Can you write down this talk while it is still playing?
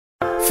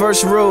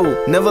First rule,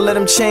 never let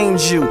them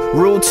change you.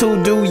 Rule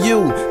 2, do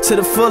you to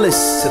the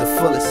fullest,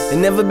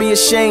 and never be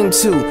ashamed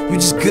to. You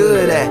just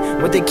good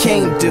at what they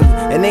can't do,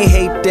 and they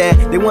hate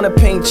that. They wanna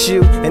paint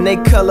you and they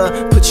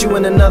color, put you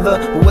in another,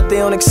 but what they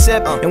don't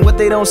accept and what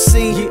they don't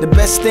see. The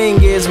best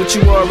thing is what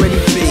you already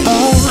be.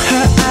 Oh,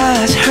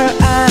 her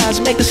eyes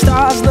make the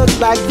stars look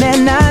like they're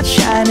not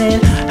shining.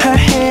 Her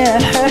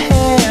hair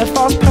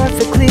falls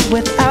perfectly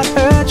without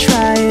her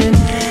trying.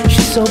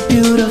 She's so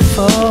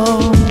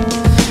beautiful,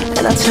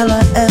 and I tell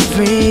her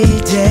every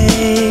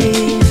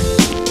day.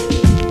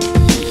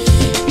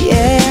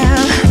 Yeah,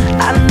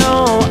 I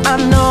know,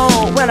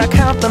 when I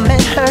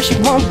compliment her, she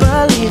won't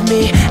believe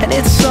me. And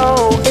it's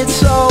so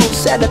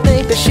sad to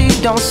think that she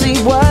don't see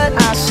what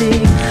I see.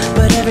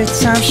 But every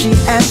time she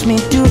asks me,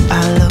 do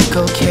I look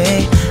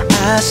okay,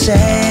 I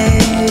say,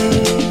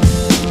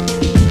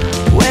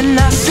 when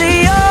I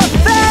see your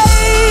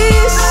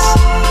face,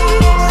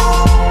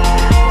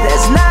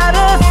 there's not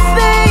a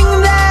thing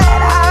that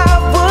I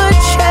would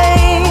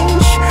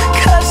change.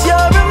 'Cause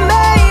you're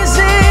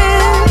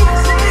amazing,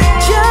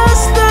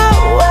 just the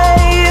way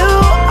you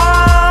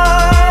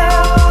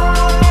are.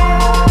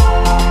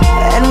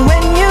 And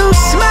when you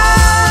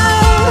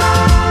smile,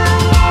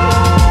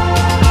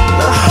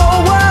 the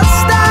whole world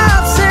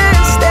stops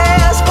and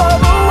stares for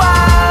a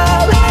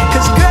while.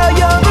 'Cause girl,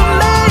 you're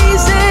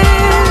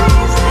amazing,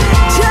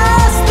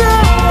 just the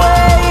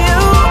way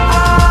you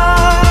are.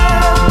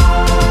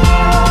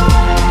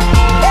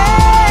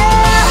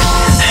 Yeah.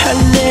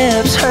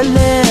 Her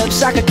lips,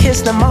 I could kiss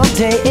them all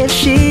day if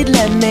she'd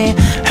let me.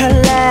 Her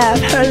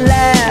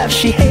laugh,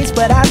 she hates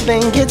but I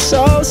think it's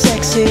so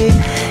sexy.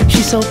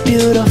 She's so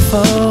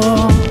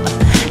beautiful,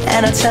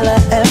 and I tell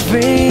her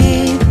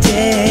every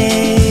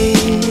day.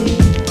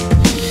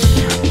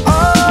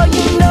 Oh,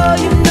 you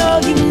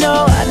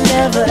know, I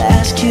never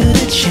ask you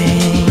to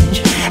change.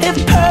 If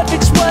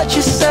perfect's what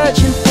you're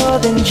searching for,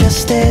 then just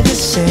stay the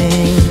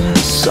same.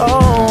 So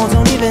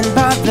don't even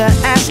bother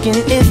asking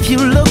if you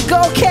look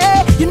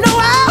okay. You know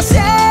I'll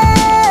say,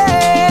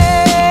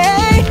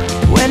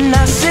 when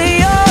I see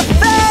your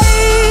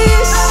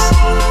face,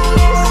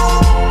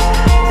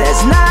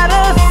 there's not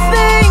a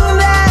thing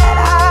that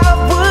I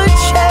would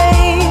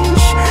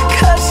change.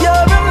 'Cause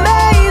you're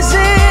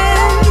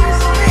amazing,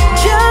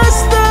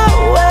 just the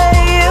way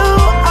you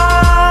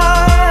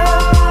are.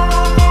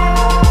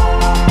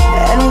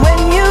 And when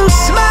you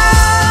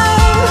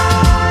smile,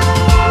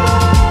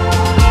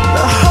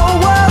 the whole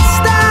world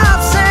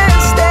stops and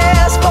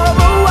stares for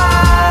a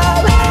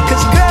while.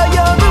 'Cause girl,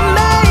 you're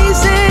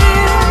amazing,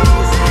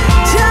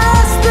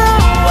 just the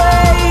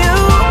way you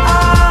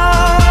are.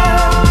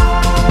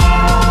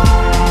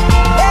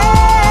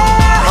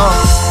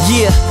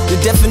 Yeah, the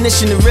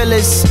definition of real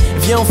is,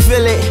 if you don't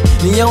feel it,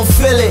 then you don't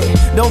feel it.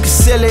 Don't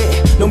conceal it,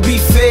 don't be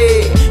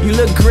fake. You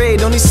look great,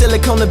 don't need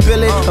silicone to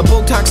bill it, or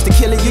Botox to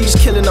kill it, you just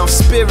killing off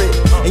spirit.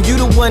 And you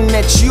the one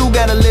that you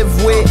gotta live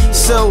with,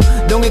 so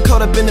don't get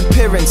caught up in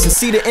appearance, and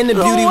see the inner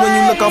beauty when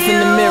you look off in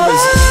the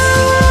mirrors.